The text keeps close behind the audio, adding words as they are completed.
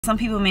Some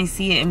people may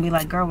see it and be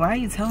like, girl, why are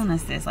you telling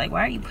us this? Like,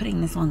 why are you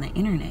putting this on the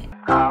internet?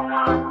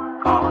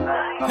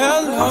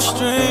 Hello,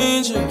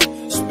 stranger.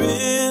 It's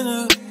been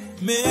a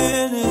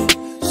minute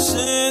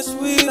since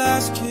we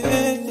last kicked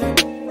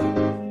it.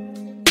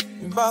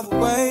 And by the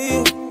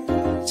way,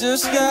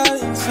 just got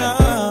in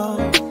town,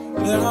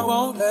 and I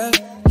won't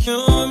let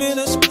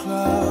cumulus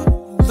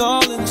clouds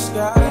all in the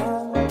sky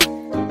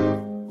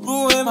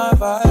ruin my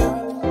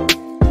vibe.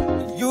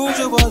 And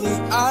usually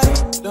I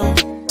don't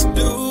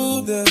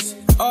do this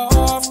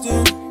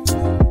often,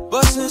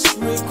 but since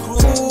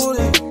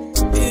recruiting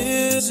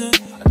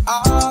isn't an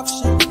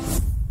option.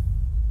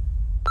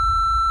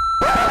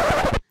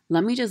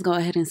 Let me just go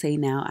ahead and say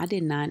now, I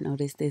did not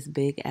notice this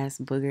big ass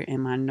booger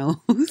in my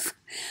nose,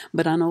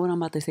 but I know what I'm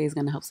about to say is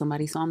going to help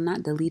somebody, so I'm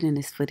not deleting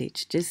this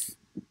footage. Just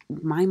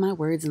mind my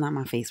words, not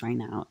my face right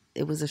now.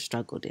 It was a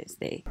struggle this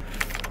day.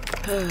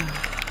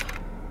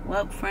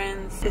 Well,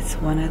 friends, it's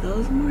one of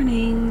those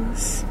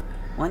mornings.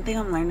 One thing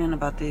I'm learning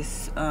about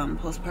this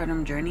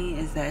postpartum journey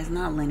is that it's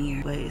not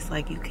linear, but it's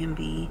like you can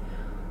be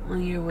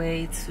on your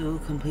way to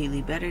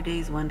completely better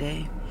days one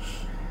day,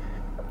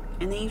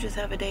 and then you just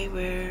have a day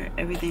where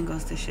everything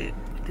goes to shit.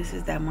 This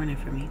is that morning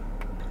for me.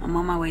 I'm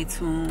on my way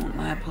to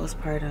my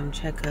postpartum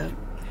checkup,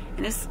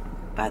 and it's,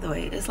 by the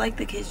way, it's like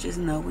the kids just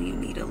know when you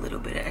need a little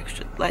bit of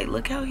extra. Like,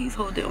 look how he's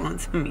holding on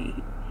to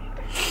me.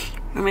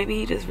 Or maybe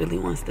he just really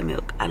wants the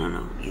milk. I don't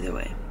know. Either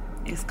way,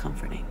 it's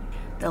comforting.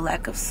 The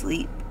lack of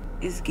sleep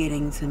is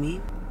getting to me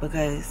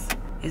because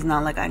it's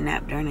not like I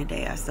nap during the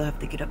day. I still have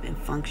to get up and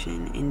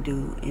function and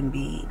do and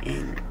be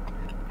and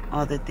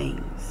all the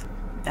things.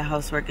 The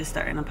housework is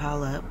starting to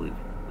pile up.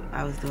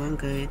 I was doing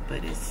good,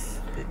 but it's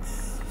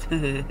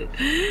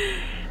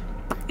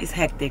it's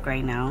hectic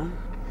right now.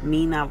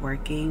 Me not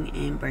working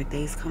and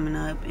birthdays coming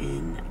up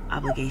and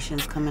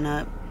obligations coming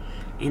up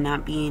and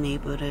not being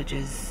able to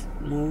just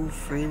move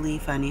freely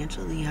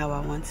financially how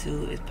I want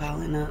to is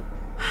piling up.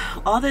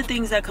 All the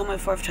things that come with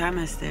fourth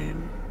trimester,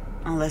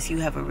 unless you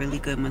have a really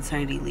good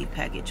maternity leave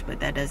package, but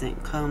that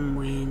doesn't come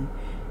when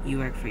you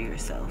work for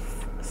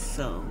yourself.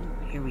 So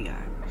here we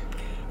are.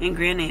 And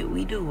granted,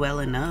 we do well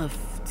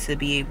enough to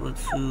be able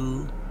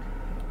to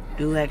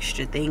do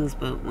extra things,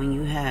 but when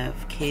you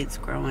have kids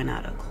growing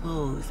out of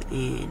clothes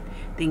and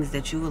things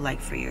that you would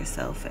like for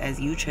yourself as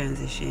you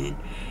transition,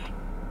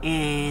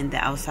 and the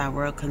outside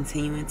world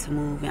continuing to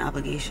move and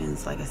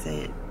obligations, like I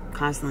said,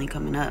 constantly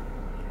coming up,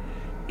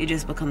 it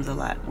just becomes a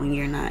lot when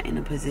you're not in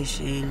a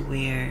position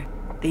where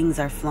things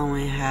are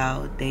flowing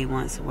how they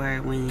once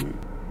were when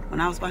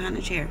I was behind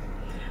the chair.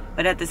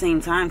 But at the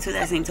same time, to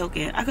that same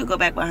token, I could go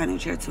back behind the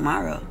chair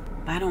tomorrow,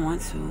 but I don't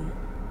want to.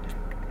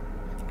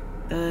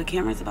 The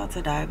camera's about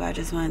to die, but I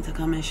just wanted to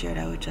come and share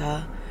that with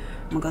y'all.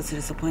 I'm gonna go to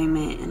this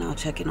appointment and I'll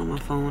check in on my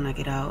phone when I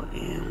get out,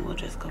 and we'll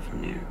just go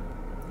from there.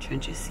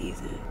 Trenches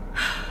season.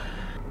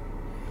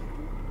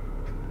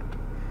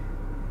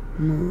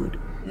 Mood.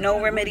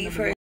 No remedy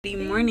for the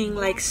morning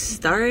like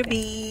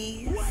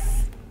Starbies.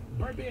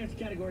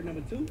 Category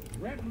number 2,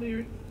 rap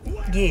lyric.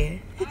 Yeah.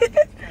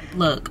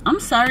 Look, I'm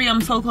sorry I'm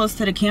so close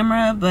to the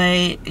camera,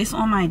 but it's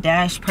on my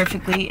dash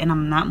perfectly and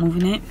I'm not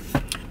moving it.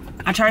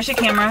 I charged the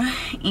camera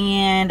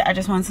and I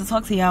just wanted to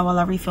talk to y'all while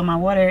I refill my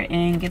water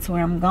and get to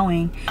where I'm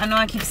going. I know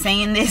I keep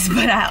saying this,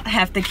 but I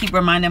have to keep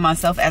reminding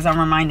myself as I'm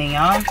reminding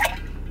y'all.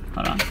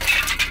 Hold on.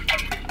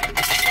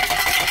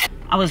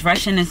 I was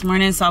rushing this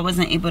morning, so I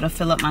wasn't able to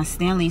fill up my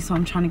Stanley, so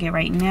I'm trying to get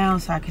right now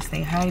so I can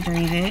stay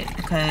hydrated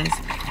because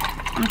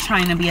I'm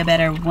trying to be a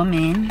better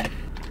woman,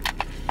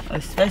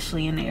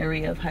 especially in the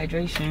area of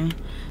hydration.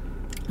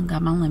 I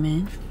got my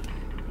lemon.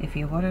 If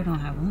your water don't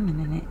have lemon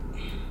in it,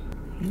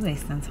 you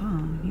wasting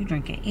time. You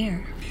drinking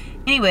air.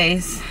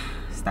 Anyways,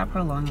 stop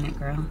prolonging it,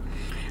 girl.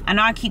 I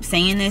know I keep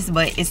saying this,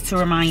 but it's to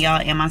remind y'all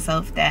and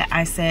myself that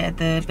I said at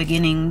the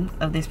beginning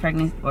of this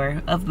pregnancy,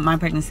 or of my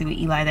pregnancy with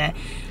Eli, that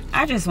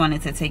I just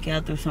wanted to take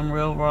y'all through some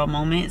real raw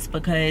moments,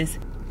 because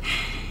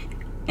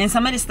and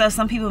some of this stuff,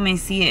 some people may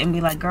see it and be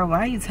like, girl, why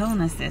are you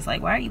telling us this?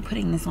 Like, why are you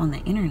putting this on the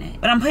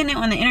internet? But I'm putting it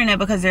on the internet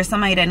because there's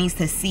somebody that needs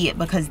to see it,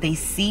 because they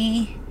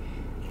see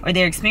or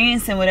they're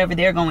experiencing whatever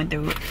they're going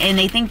through, and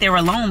they think they're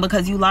alone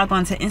because you log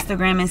on to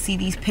Instagram and see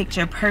these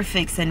picture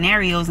perfect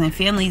scenarios and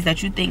families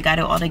that you think got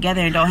it all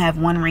together and don't have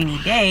one rainy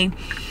day,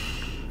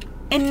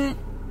 and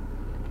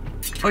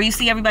or you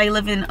see everybody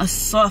living a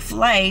soft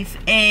life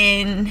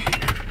and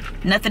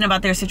nothing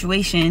about their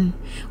situation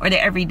or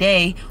their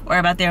everyday or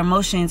about their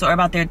emotions or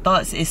about their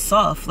thoughts is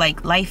soft.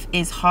 Like, life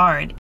is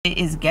hard, it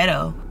is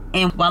ghetto.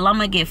 And while I'm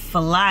gonna get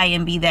fly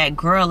and be that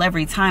girl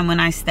every time when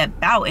I step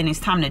out and it's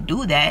time to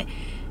do that,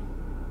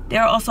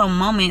 there are also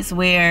moments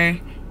where,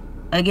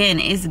 again,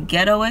 it's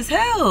ghetto as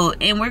hell.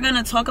 And we're going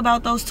to talk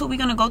about those too. We're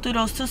going to go through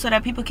those too so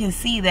that people can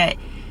see that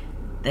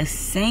the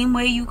same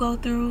way you go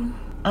through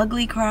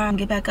ugly, cry, and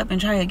get back up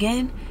and try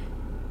again,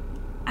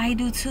 I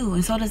do too.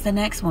 And so does the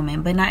next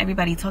woman. But not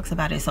everybody talks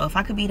about it. So if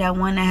I could be that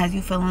one that has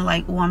you feeling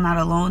like, oh, I'm not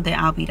alone, then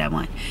I'll be that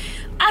one.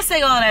 I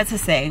say all that to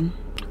say,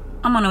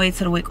 I'm on the way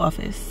to the WIC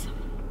office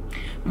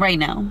right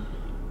now.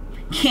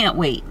 Can't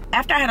wait.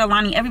 After I had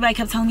Alani, everybody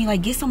kept telling me,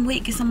 like, get some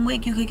wig,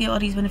 you could get all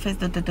these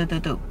benefits.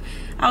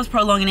 I was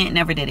prolonging it,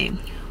 never did it.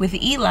 With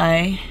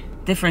Eli,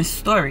 different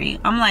story.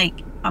 I'm like,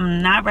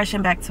 I'm not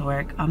rushing back to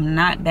work. I'm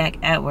not back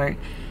at work.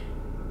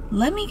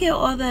 Let me get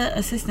all the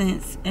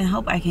assistance and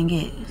help I can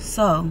get.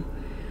 So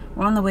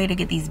we're on the way to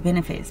get these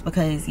benefits,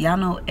 because y'all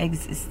know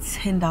eggs is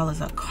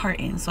 $10 a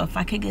carton. So if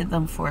I could get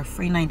them for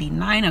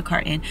 $3.99 a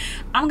carton,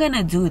 I'm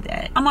gonna do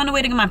that. I'm on the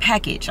way to get my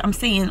package. I'm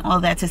saying all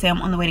that to say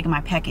I'm on the way to get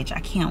my package. I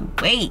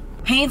can't wait.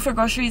 Paying for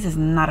groceries is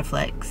not a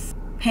flex.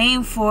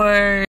 Paying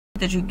for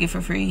that you get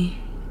for free,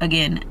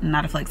 again,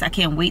 not a flex. I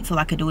can't wait till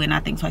I could do it and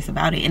not think twice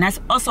about it. And that's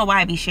also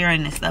why I be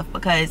sharing this stuff,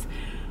 because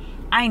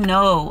I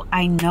know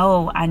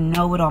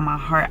with all my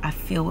heart, I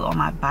feel with all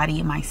my body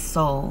and my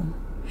soul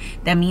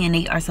that me and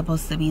Nate are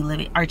supposed to be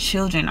living, our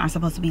children are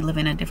supposed to be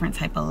living a different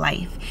type of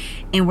life.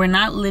 And we're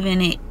not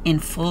living it in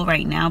full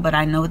right now, but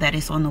I know that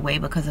it's on the way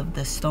because of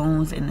the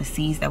stones and the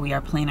seeds that we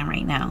are planting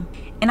right now.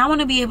 And I want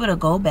to be able to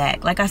go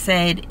back, like I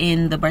said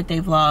in the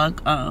birthday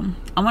vlog,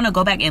 I want to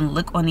go back and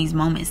look on these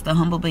moments, the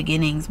humble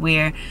beginnings,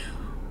 where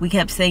we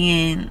kept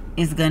saying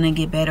it's gonna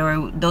get better,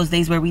 or those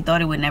days where we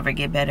thought it would never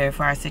get better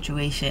for our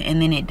situation,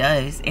 and then it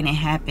does, and it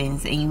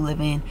happens, and you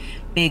live in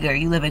bigger,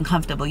 you live in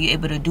comfortable, you're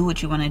able to do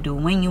what you want to do,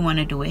 when you want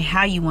to do it,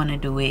 how you want to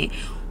do it,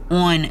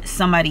 on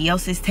somebody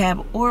else's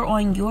tab or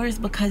on yours,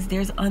 because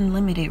there's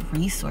unlimited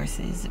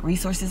resources.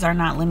 Resources are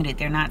not limited,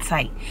 they're not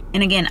tight.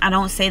 And again, I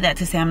don't say that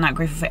to say I'm not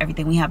grateful for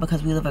everything we have,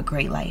 because we live a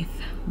great life,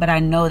 but I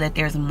know that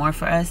there's more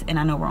for us, and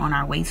I know we're on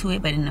our way to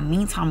it. But in the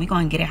meantime, we're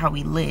gonna get it how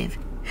we live.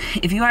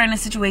 If you are in a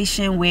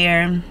situation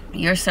where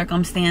your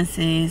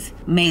circumstances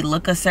may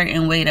look a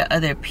certain way to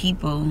other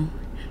people,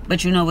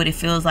 but you know what it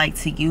feels like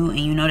to you,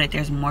 and you know that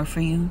there's more for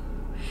you,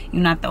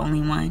 you're not the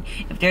only one.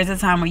 If there's a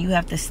time where you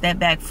have to step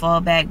back, fall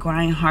back,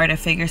 grind harder,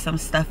 figure some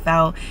stuff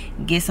out,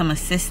 get some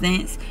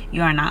assistance,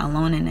 you are not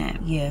alone in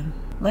that. Yeah,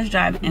 let's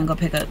drive and go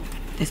pick up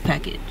this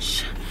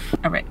package.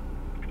 All right,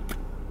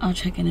 I'll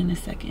check in a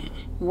second.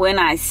 When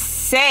I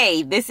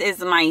say this is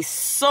my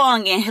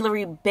song and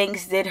Hillary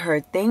Banks did her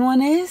thing on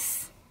this,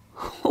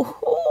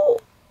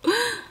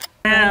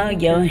 now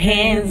your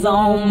hands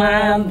on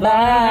my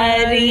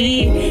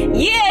body.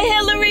 Yeah,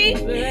 Hillary,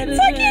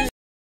 take your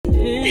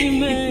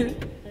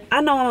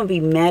I know I'm gonna be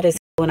mad as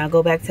when I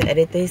go back to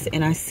edit this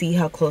and I see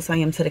how close I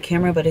am to the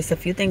camera, but it's a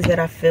few things that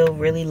I feel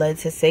really led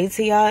to say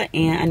to y'all,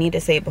 and I need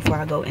to say it before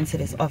I go into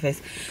this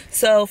office.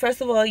 So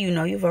first of all, you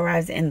know you've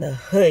arrived in the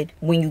hood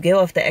when you get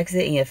off the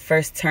exit and your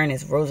first turn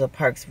is Rosa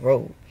Parks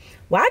Road.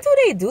 Why do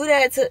they do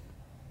that to...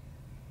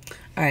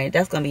 All right,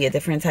 that's going to be a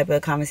different type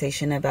of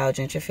conversation about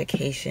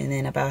gentrification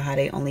and about how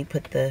they only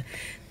put the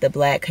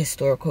black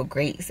historical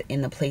greats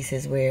in the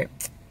places where...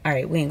 All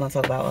right, we ain't going to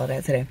talk about all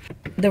that today.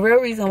 The real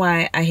reason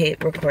why I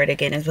hit record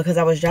again is because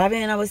I was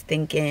driving and I was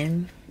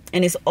thinking,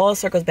 and it's all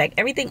circles back.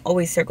 Everything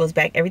always circles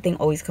back. Everything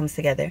always comes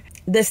together.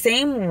 The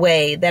same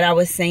way that I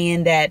was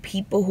saying that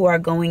people who are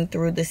going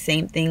through the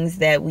same things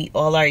that we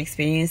all are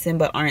experiencing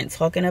but aren't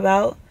talking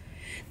about,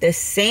 the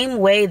same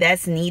way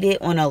that's needed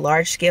on a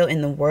large scale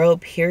in the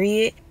world,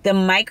 period. The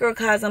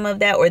microcosm of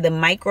that, or the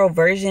micro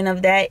version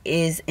of that,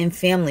 is in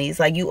families.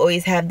 Like, you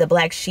always have the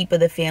black sheep of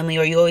the family,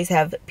 or you always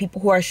have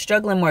people who are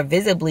struggling more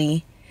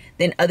visibly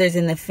than others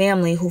in the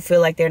family who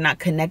feel like they're not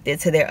connected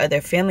to their other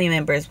family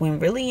members, when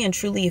really and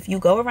truly, if you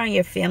go around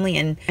your family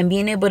and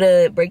being able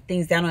to break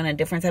things down on a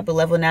different type of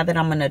level, now that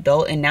I'm an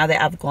adult and now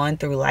that I've gone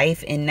through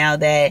life and now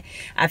that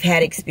I've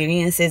had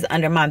experiences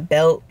under my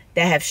belt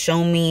that have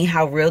shown me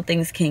how real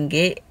things can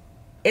get,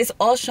 it's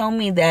all shown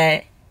me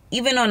that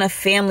even on a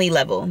family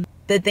level,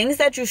 the things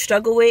that you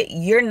struggle with,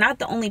 you're not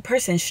the only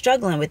person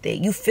struggling with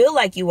it. You feel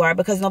like you are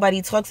because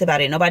nobody talks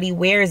about it. Nobody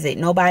wears it.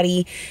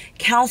 Nobody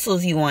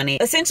counsels you on it.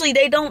 Essentially,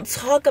 they don't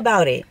talk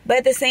about it. But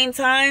at the same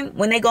time,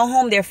 when they go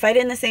home, they're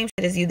fighting the same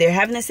shit as you. They're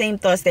having the same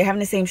thoughts. They're having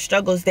the same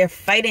struggles. They're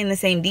fighting the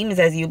same demons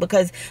as you,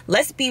 because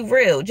let's be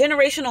real,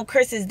 generational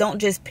curses don't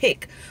just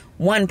pick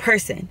one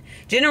person.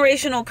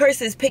 Generational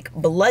curses pick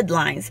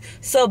bloodlines.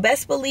 So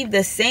best believe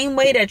the same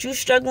way that you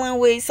struggling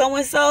with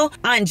so-and-so,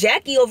 Aunt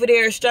Jackie over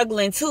there is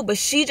struggling too, but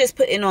she just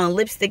putting on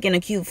lipstick and a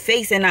cute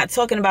face and not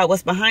talking about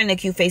what's behind the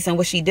cute face and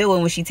what she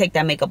doing when she take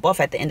that makeup off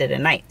at the end of the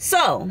night.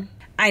 So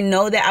I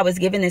know that I was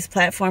given this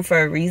platform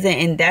for a reason,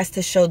 and that's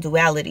to show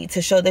duality,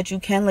 to show that you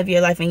can live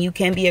your life and you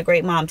can be a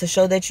great mom, to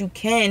show that you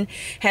can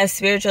have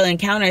spiritual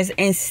encounters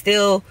and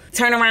still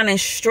turn around and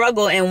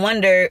struggle and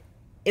wonder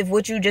if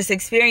what you just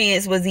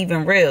experienced was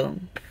even real.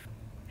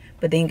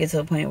 But then you get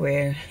to a point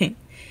where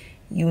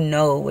you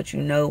know what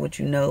you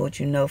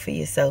know for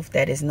yourself,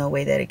 that is no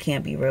way that it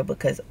can't be real,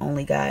 because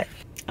only God.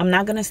 I'm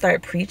not going to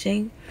start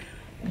preaching,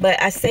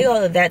 but I say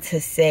all of that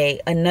to say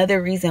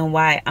another reason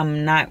why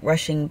I'm not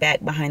rushing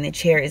back behind the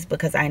chair is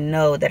because I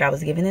know that I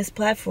was given this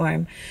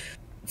platform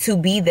to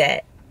be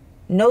that.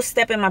 No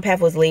step in my path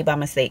was laid by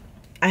mistake.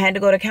 I had to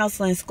go to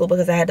counseling school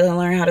because I had to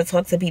learn how to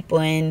talk to people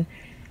and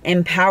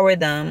empower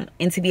them,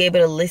 and to be able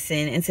to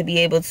listen and to be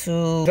able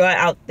to draw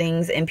out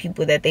things in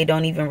people that they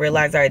don't even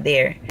realize are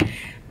there.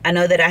 I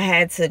know that I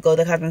had to go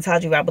the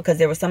cosmetology route because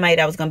there was somebody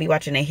that was going to be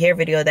watching a hair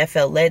video that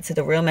felt led to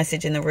the real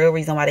message and the real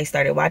reason why they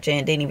started watching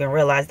and didn't even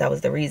realize that was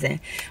the reason.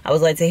 I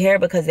was led to hair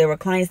because there were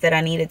clients that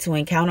I needed to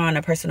encounter on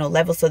a personal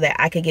level so that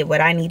I could get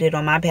what I needed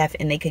on my path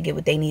and they could get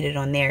what they needed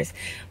on theirs.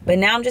 But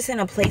now I'm just in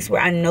a place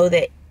where I know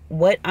that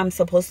what I'm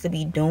supposed to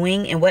be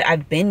doing and what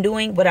I've been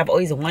doing, what I've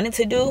always wanted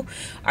to do,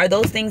 are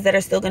those things that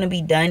are still going to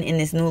be done in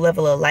this new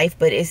level of life,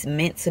 but it's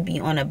meant to be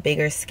on a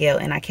bigger scale.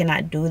 And I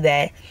cannot do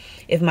that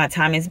if my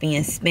time is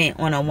being spent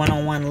on a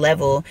one-on-one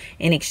level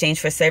in exchange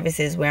for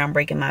services where I'm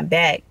breaking my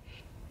back,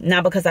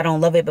 not because I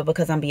don't love it, but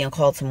because I'm being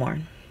called to more.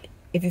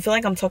 If you feel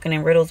like I'm talking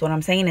in riddles, what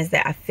I'm saying is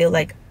that I feel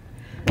like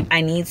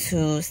I need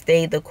to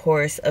stay the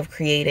course of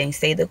creating,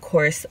 stay the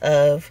course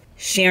of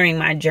sharing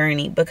my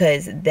journey,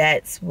 because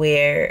that's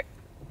where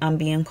I'm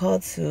being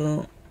called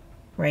to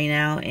right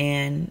now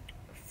and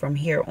from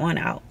here on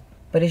out.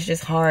 But it's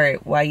just hard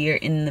while you're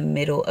in the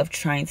middle of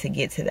trying to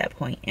get to that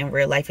point and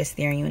real life is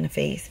staring you in the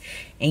face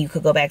and you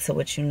could go back to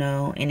what you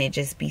know and it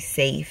just be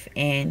safe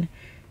and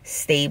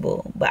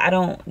stable. But I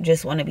don't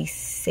just want to be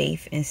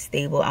safe and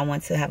stable. I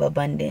want to have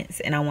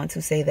abundance, and I want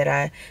to say that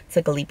I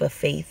took a leap of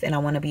faith, and I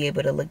want to be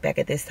able to look back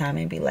at this time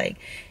and be like,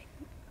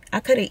 I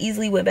could have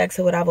easily went back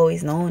to what I've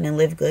always known and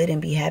lived good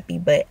and be happy,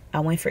 but I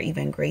went for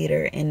even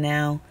greater. And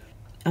now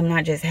I'm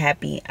not just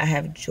happy, I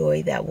have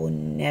joy that will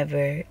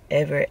never,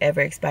 ever,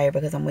 ever expire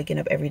because I'm waking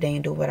up every day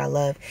and doing what I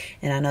love.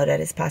 And I know that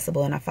it's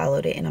possible, and I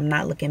followed it. And I'm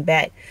not looking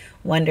back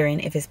wondering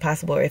if it's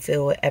possible or if it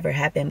will ever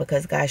happen,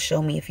 because God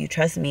showed me, if you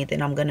trust me,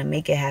 then I'm going to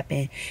make it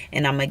happen.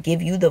 And I'm going to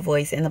give you the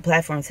voice and the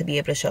platform to be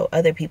able to show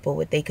other people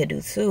what they could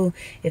do too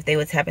if they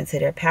would tap into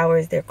their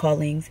powers, their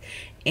callings,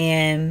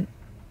 and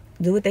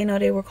do what they know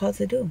they were called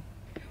to do.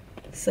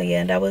 So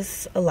yeah, that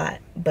was a lot.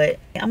 But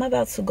I'm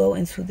about to go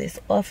into this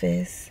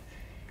office,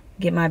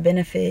 get my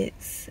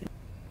benefits,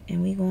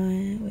 and we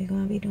going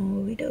to be doing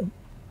what we do.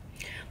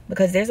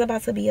 Because there's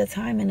about to be a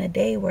time in a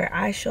day where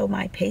I show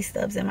my pay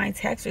stubs and my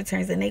tax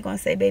returns, and they going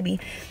to say, baby,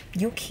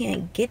 you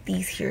can't get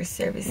these here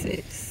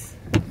services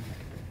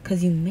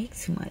because you make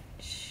too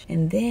much.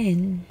 And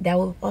then that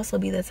will also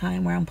be the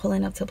time where I'm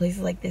pulling up to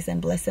places like this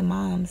and blessing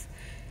moms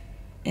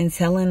and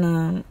telling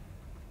them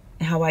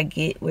how I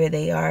get where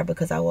they are,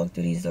 because I walk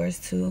through these doors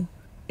too.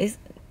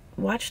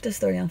 Watch the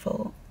story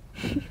unfold.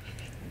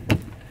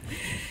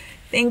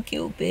 Thank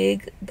you,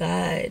 big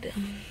God.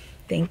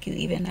 Thank you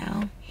even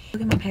now.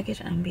 Look at my package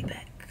and I'm gonna be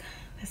back.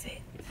 That's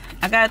it.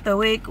 I got the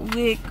wig.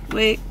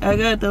 I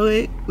got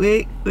the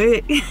wig.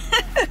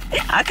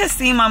 I could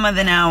see my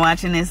mother now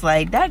watching this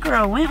like, that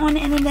girl went on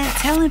the internet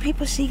telling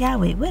people she got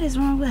wig. What is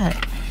wrong with her?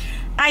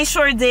 I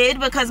sure did,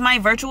 because my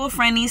virtual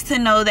friend needs to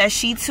know that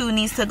she too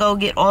needs to go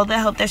get all the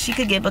help that she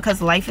could get,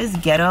 because life is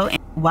ghetto. And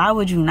why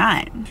would you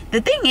not?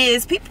 The thing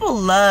is, people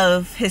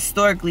love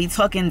historically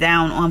talking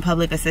down on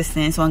public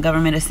assistance, on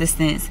government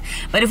assistance.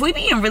 But if we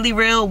being really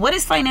real, what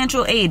is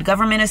financial aid?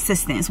 Government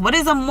assistance. What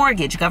is a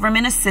mortgage?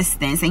 Government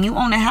assistance. And you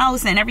own a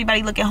house and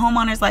everybody look at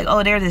homeowners like,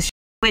 oh, they're this.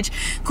 Which,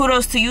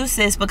 kudos to you,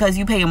 sis, because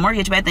you pay a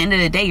mortgage, but at the end of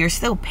the day, you're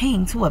still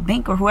paying to a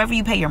bank or whoever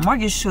you pay your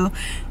mortgage to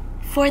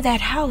for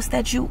that house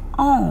that you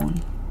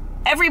own.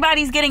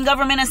 Everybody's getting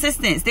government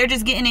assistance. They're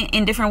just getting it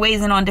in different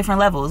ways and on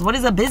different levels. What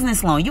is a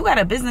business loan? You got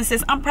a business,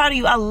 sis. I'm proud of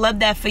you. I love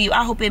that for you.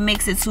 I hope it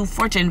makes it to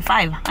Fortune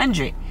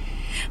 500.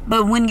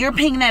 But when you're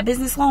paying that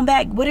business loan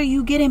back, what are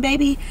you getting,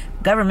 baby?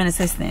 Government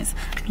assistance.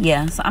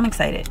 Yeah, so I'm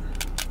excited.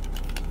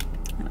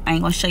 I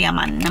ain't gonna show y'all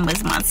my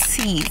numbers, my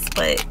T's,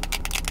 but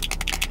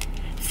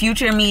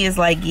future me is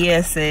like,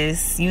 yeah,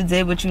 sis, you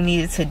did what you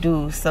needed to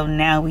do, so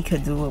now we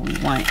could do what we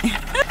want.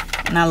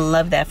 And I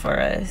love that for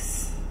us.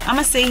 I'm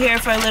gonna sit here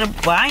for a little.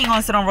 Well, I ain't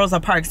gonna sit on Rosa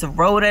Parks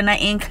Road or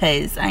nothing,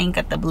 cause I ain't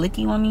got the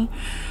blicky on me.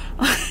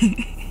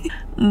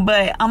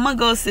 But I'm gonna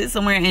go sit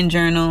somewhere and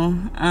journal,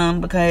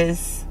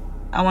 because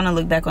I want to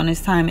look back on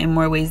this time in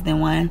more ways than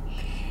one.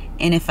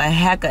 And if a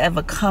hacker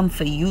ever come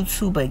for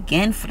YouTube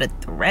again for the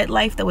threat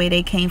life the way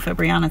they came for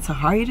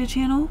Brianatahari, the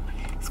channel,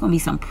 it's gonna be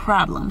some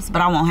problems.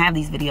 But I won't have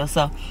these videos,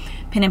 so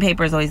pen and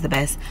paper is always the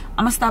best.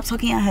 I'm gonna stop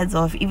talking your heads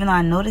off, even though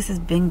I know this has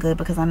been good,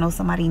 because I know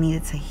somebody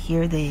needed to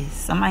hear this.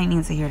 Somebody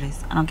needs to hear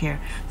this. I don't care.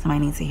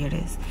 Somebody needs to hear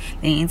this.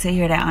 They need to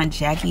hear that Aunt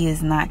Jackie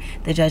is not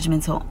the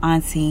judgmental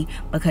auntie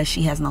because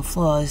she has no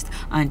flaws.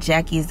 Aunt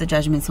Jackie is the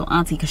judgmental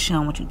auntie because she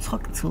don't want you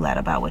talking too loud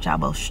about what y'all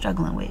both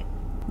struggling with.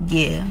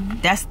 Yeah,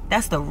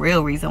 that's the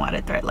real reason why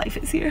the threat life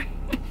is here.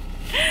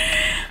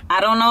 I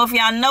don't know if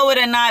y'all know it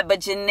or not, but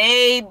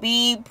Janae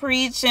be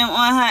preaching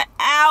on her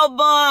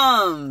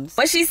albums.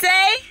 What she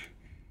say?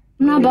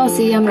 I'm not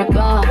bossy, I'm the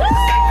boss.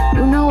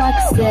 You know I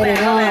can set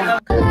it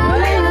off.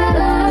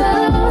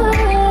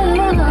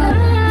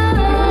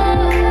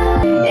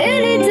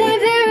 Anytime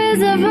there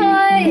is a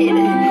void,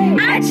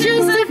 I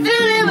choose to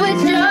fill it with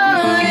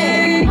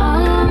joy.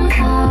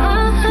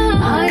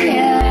 Oh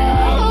yeah.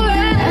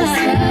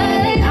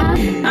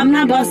 I'm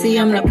not bossy,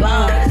 I'm the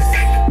boss.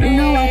 You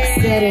know I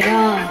can set it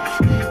off.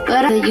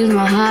 But I use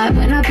my heart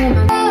when I put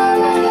my...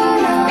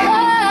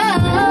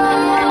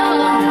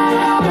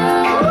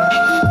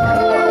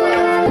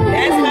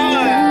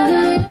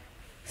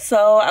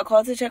 So I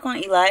called to check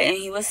on Eli and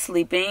he was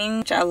sleeping,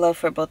 which I love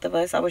for both of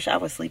us. I wish I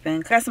was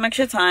sleeping. Got some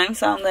extra time,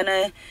 so I'm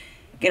gonna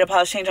get a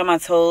polish change on my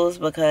toes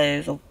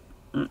because,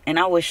 and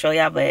I would show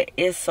y'all, but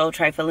it's so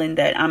trifling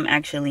that I'm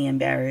actually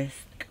embarrassed.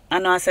 I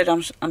know I said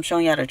I'm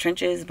showing y'all the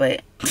trenches,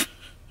 but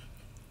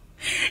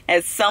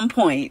at some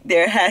point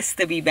there has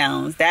to be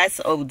bounds. That's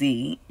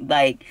OD.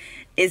 Like,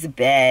 it's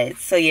bad.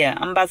 So yeah,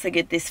 I'm about to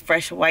get this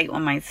fresh white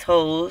on my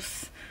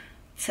toes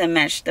to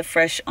match the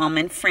fresh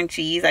almond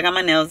Frenchies. I got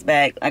my nails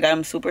back. I got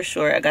them super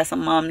short. I got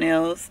some mom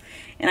nails.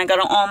 And I got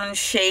an almond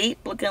shape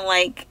looking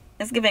like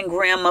it's giving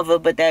grandmother,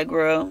 but that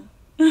girl.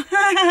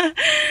 Yeah,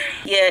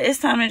 it's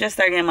time to just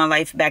start getting my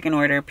life back in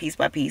order piece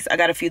by piece. I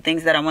got a few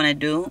things that I want to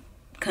do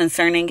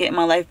concerning getting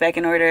my life back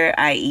in order,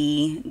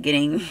 i.e.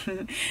 getting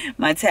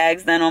my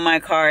tags done on my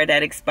car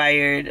that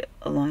expired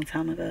a long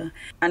time ago.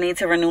 I need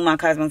to renew my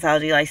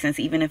cosmetology license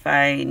even if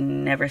I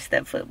never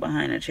step foot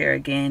behind a chair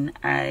again.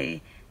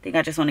 I think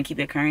I just want to keep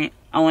it current.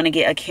 I want to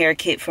get a care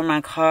kit for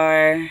my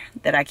car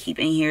that I keep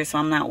in here so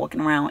I'm not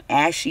walking around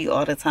ashy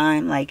all the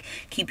time. Like,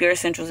 keep your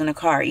essentials in the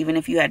car. Even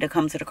if you had to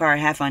come to the car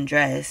half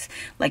undressed,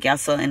 like y'all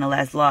saw in the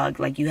last vlog,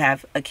 like you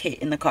have a kit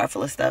in the car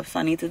full of stuff.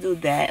 So I need to do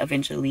that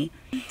eventually.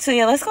 So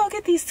yeah, let's go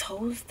get these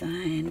toes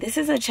done. This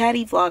is a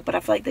chatty vlog, but I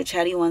feel like the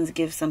chatty ones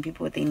give some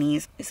people what they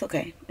need. It's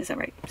okay. It's all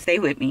right. Stay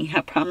with me.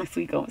 I promise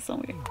we going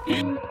somewhere.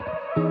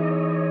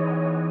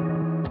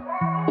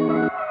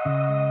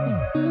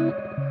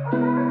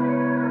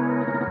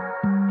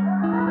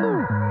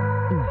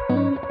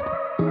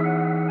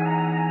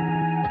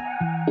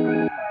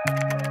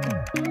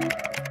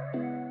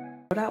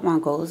 Out my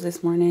goals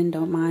this morning.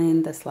 Don't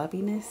mind the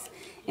sloppiness,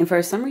 and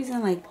for some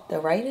reason, like, the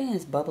writing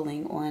is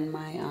bubbling on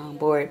my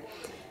board.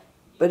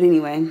 But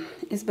anyway,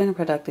 it's been a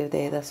productive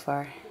day thus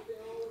far,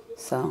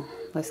 so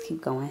let's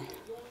keep going.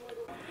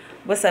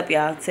 What's up,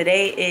 y'all?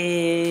 Today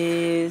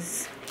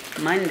is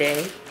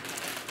Monday,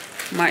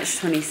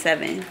 March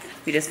 27th.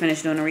 We just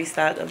finished doing a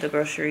restock of the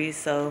groceries,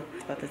 so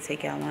about to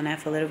take y'all on that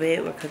for a little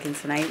bit. We're cooking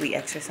tonight. We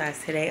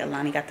exercised today.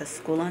 Alani got to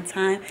school on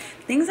time.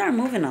 Things are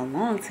moving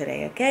along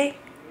today, okay?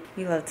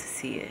 We love to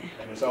see it.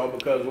 It's all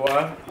because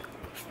why?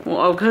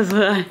 Well, because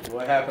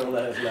what happened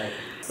last night?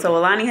 So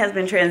Alani has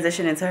been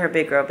transitioning to her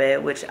big girl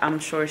bed, which I'm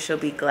sure she'll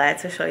be glad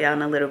to show y'all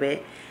in a little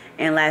bit.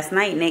 And last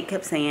night, Nate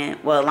kept saying,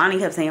 well, Alani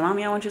kept saying,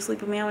 Mommy, I want you to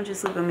sleep with me. I want you to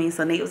sleep with me.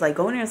 So Nate was like,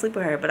 go in there and sleep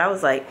with her. But I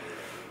was like,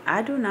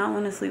 I do not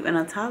want to sleep in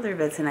a toddler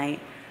bed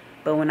tonight.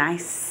 But when I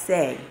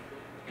say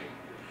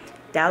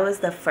that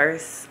was the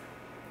first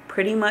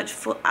pretty much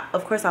full,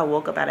 of course I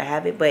woke up out of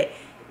habit, but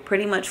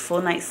pretty much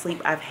full night's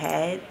sleep I've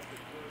had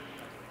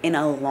in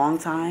a long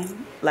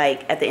time.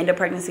 Like, at the end of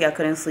pregnancy, I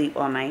couldn't sleep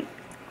all night.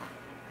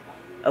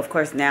 Of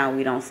course, now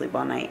we don't sleep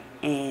all night.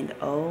 And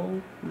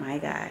oh my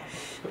gosh,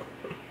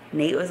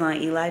 Nate was on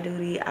Eli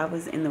duty. I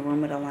was in the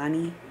room with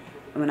Alani.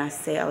 And when I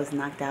say I was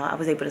knocked out, I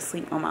was able to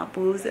sleep on my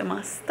boobs and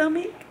my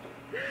stomach.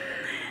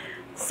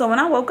 So when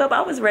I woke up,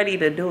 I was ready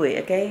to do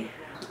it, okay?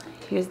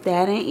 Here's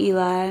Dad and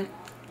Eli.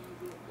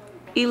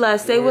 Eli,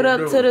 say what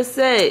up to the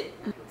set.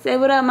 Say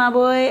what up, my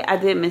boy. I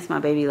did miss my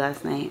baby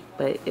last night,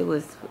 but it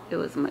was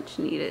much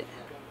needed.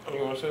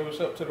 You want to say what's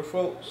up to the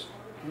folks?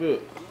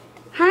 Look.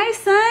 Hi,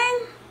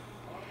 son.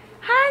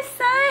 Hi,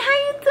 son. How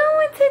you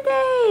doing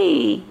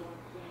today?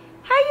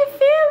 How you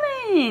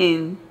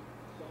feeling?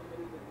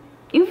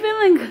 You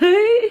feeling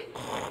good?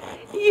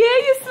 Yeah,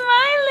 you're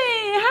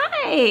smiling.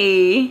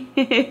 Hi.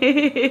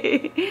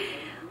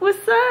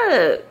 What's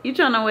up? You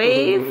trying to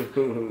wave?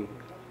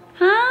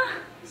 Huh?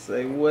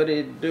 Say what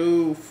it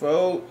do,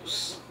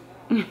 folks.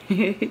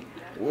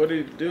 What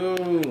it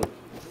do?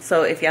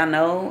 So if y'all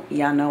know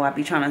I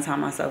be trying to time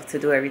myself to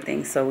do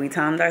everything. So we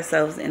timed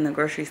ourselves in the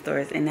grocery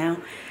stores, and now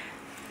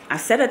I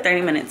set a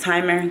 30-minute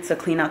timer to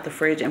clean out the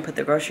fridge and put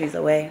the groceries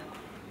away.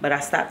 But I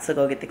stopped to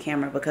go get the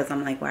camera because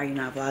I'm like, why are you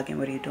not vlogging?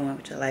 What are you doing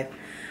with your life?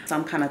 So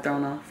I'm kind of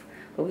thrown off.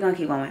 But we're going to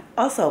keep going.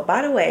 Also,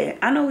 by the way,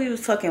 I know we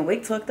was talking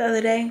Wick Talk the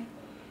other day.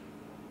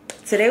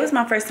 Today was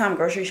my first time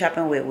grocery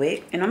shopping with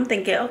Wick. And I'm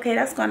thinking, okay,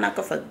 that's going to knock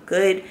off a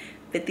good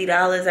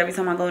 $50 every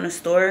time I go in the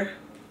store.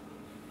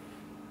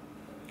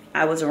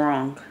 I was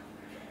wrong.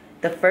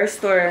 The first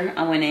store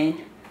I went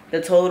in,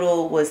 the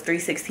total was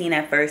 $316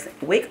 at first.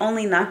 Wick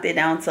only knocked it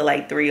down to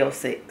like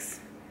 $306.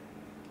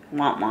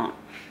 Womp womp.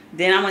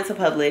 Then I went to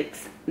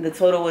Publix. The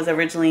total was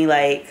originally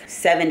like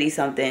 70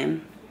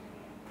 something.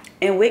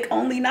 And Wick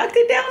only knocked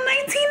it down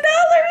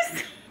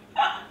 $19.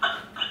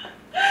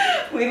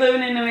 We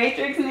living in the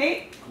Matrix,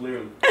 Nate?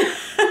 Clearly.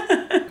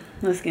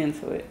 Let's get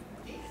into it.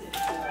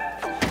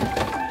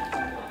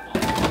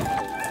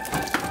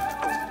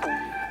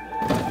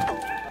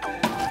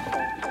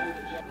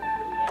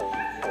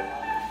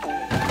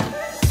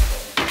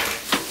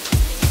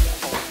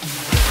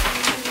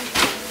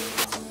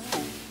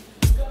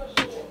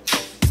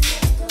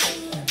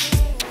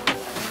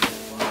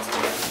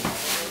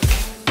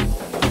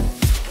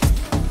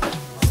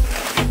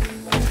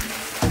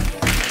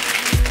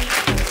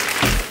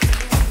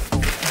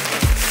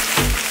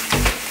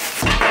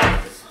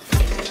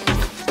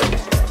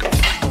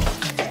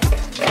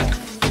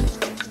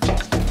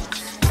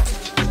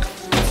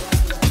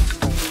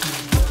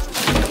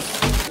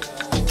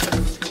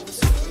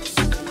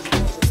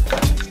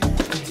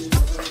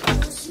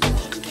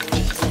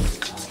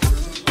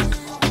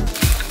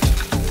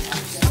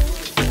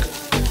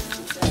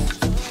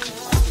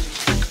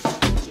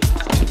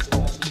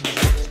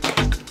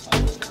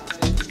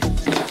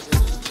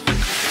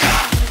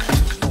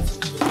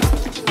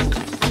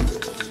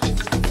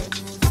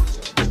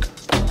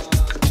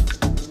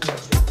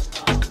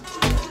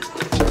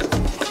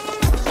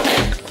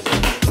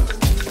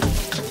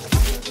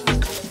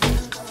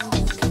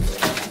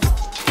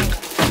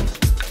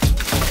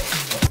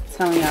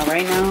 Now,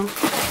 right now,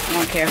 I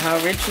don't care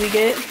how rich we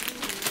get,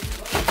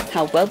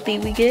 how wealthy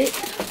we get,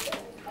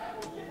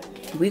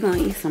 we gonna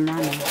eat some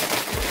ramen.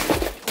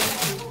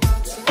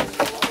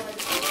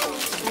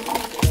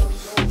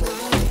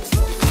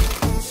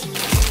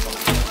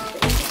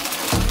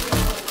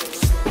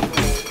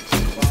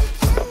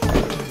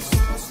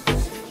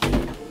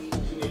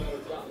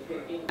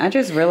 I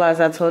just realized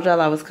I told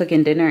y'all I was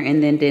cooking dinner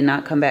and then did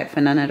not come back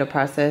for none of the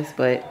process,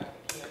 but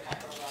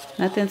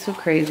nothing too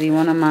crazy.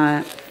 One of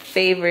my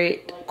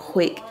favorite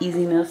quick,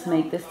 easy meals to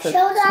make. This took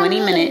 20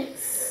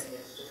 minutes.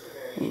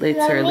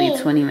 Literally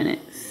 20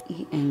 minutes.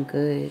 Eating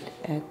good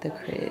at the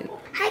crib.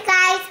 Hi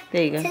guys.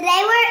 There you go.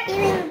 Today we're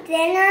eating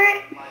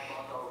dinner,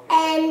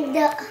 and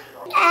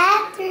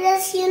after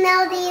this, you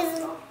know,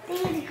 these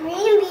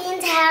green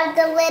beans have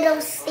the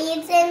little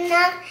seeds in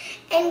them,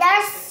 and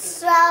they're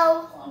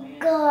so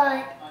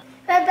good.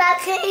 We're about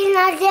to eat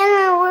our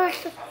dinner. We're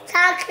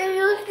talking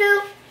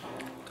YouTube.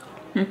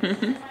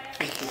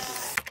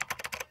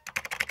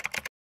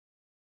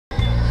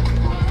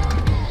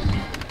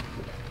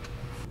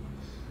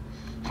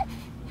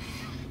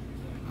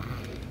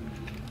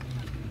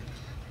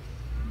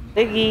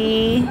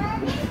 Biggie,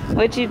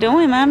 what you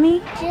doing, mommy?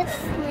 Just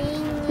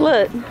swinging.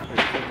 Look.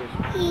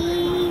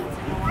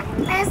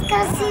 Let's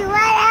go see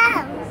what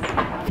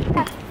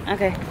else.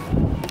 Okay.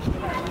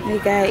 We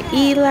got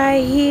Eli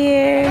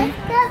here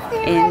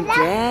and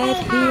Dad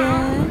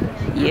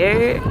here.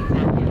 Yeah.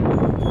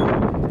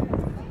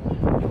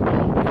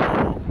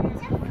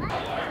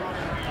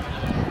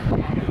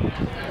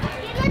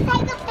 You gonna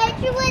take a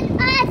picture with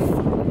us?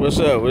 What's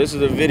up? Well, this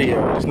is a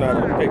video. It's not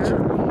a picture.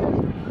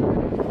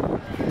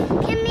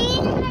 Can me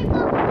and her go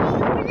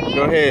over there?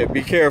 Go ahead.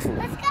 Be careful.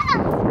 Let's go.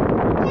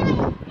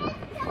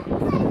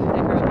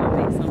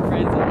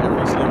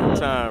 Every single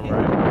time,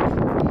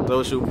 right?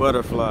 Social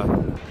butterfly.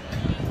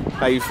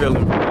 How you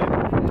feeling?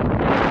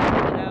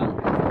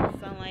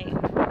 Sunlight.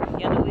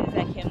 Y'all know we was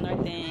at Camp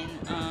North in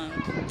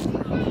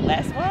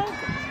last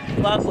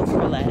vlog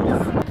before last,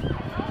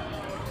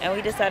 and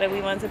we decided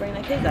we wanted to bring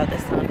the kids out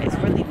this time. It's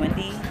really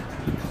windy,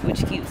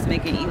 which keeps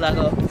making Eli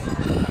go.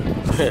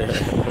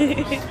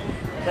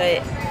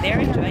 But they're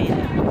enjoying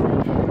it.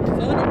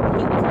 So when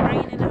it was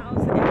rain in the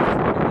house, and I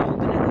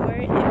opened the door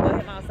and put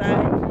him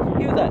outside,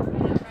 he was up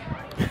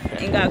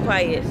and got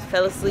quiet,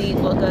 fell asleep,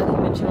 woke up, he's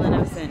been chilling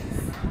ever since.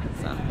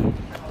 So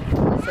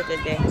it's a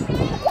good day.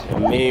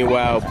 And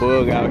meanwhile,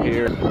 Bug out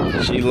here,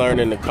 she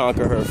learning to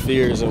conquer her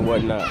fears and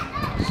whatnot.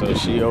 So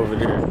she over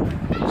there,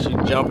 she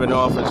jumping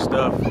off and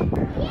stuff,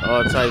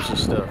 all types of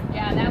stuff.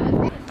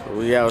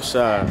 We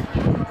outside.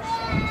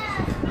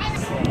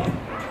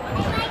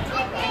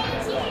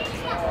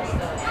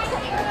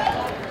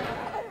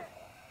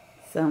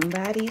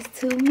 Somebody's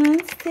 2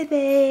 months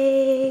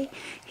today.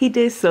 He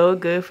did so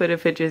good for the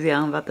pictures. Yeah,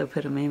 I'm about to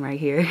put them in right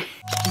here.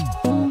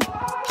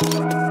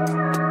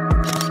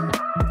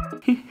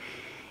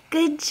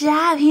 Good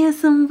job,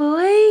 handsome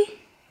boy.